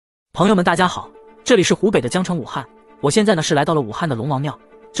朋友们大家好，这里是湖北的江城武汉，我现在呢是来到了武汉的龙王庙，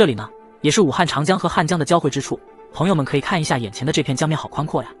这里呢也是武汉长江和汉江的交汇之处。朋友们可以看一下眼前的这片江面好宽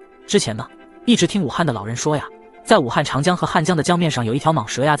阔呀。之前呢一直听武汉的老人说呀，在武汉长江和汉江的江面上有一条蟒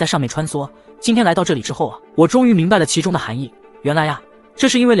蛇呀在上面穿梭。今天来到这里之后啊，我终于明白了其中的含义。原来呀，这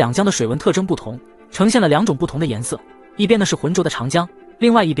是因为两江的水文特征不同，呈现了两种不同的颜色，一边呢是浑浊的长江，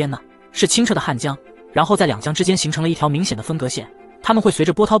另外一边呢是清澈的汉江，然后在两江之间形成了一条明显的分隔线，它们会随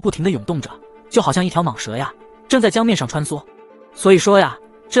着波涛不停地涌动着，就好像一条蟒蛇呀正在江面上穿梭。所以说呀，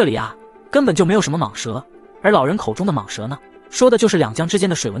这里呀根本就没有什么蟒蛇，而老人口中的蟒蛇呢，说的就是两江之间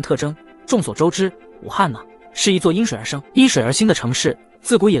的水文特征。众所周知，武汉呢是一座因水而生、依水而兴的城市，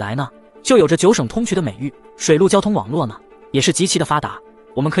自古以来呢就有着9省通衢的美誉，水陆交通网络呢也是极其的发达。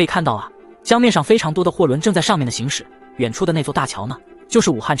我们可以看到啊，江面上非常多的货轮正在上面的行驶，远处的那座大桥呢就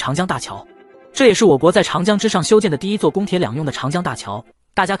是武汉长江大桥，这也是我国在长江之上修建的第一座公铁两用的长江大桥。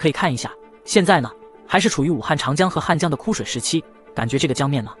大家可以看一下，现在呢还是处于武汉长江和汉江的枯水时期，感觉这个江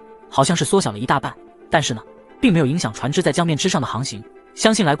面呢好像是缩小了一大半，但是呢并没有影响船只在江面之上的航行。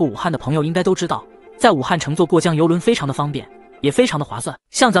相信来过武汉的朋友应该都知道，在武汉乘坐过江游轮非常的方便，也非常的划算。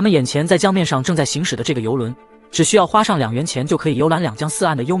像咱们眼前在江面上正在行驶的这个游轮，只需要花上2元钱就可以游览两江四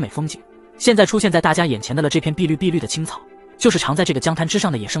岸的优美风景。现在出现在大家眼前的了这片碧绿碧绿的青草，就是常在这个江滩之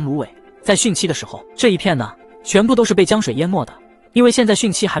上的野生芦苇。在汛期的时候，这一片呢全部都是被江水淹没的，因为现在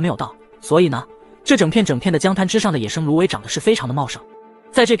汛期还没有到，所以呢这整片的江滩之上的野生芦苇长得是非常的茂盛。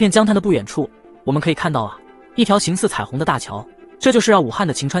在这片江滩的不远处，我们可以看到啊一条形似彩虹的大桥，这就是武汉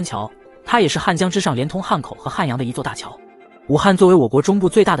的晴川桥，它也是汉江之上连通汉口和汉阳的一座大桥。武汉作为我国中部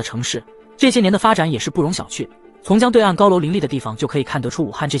最大的城市，这些年的发展也是不容小觑。从江对岸高楼林立的地方就可以看得出，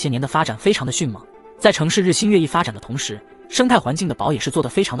武汉这些年的发展非常的迅猛。在城市日新月异发展的同时，生态环境的保也是做得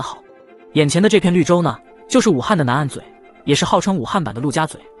非常的好。眼前的这片绿洲呢，就是武汉的南岸嘴，也是号称武汉版的陆家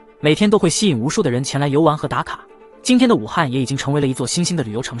嘴，每天都会吸引无数的人前来游玩和打卡。今天的武汉也已经成为了一座新兴的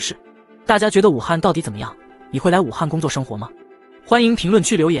旅游城市。大家觉得武汉到底怎么样？你会来武汉工作生活吗？欢迎评论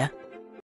区留言。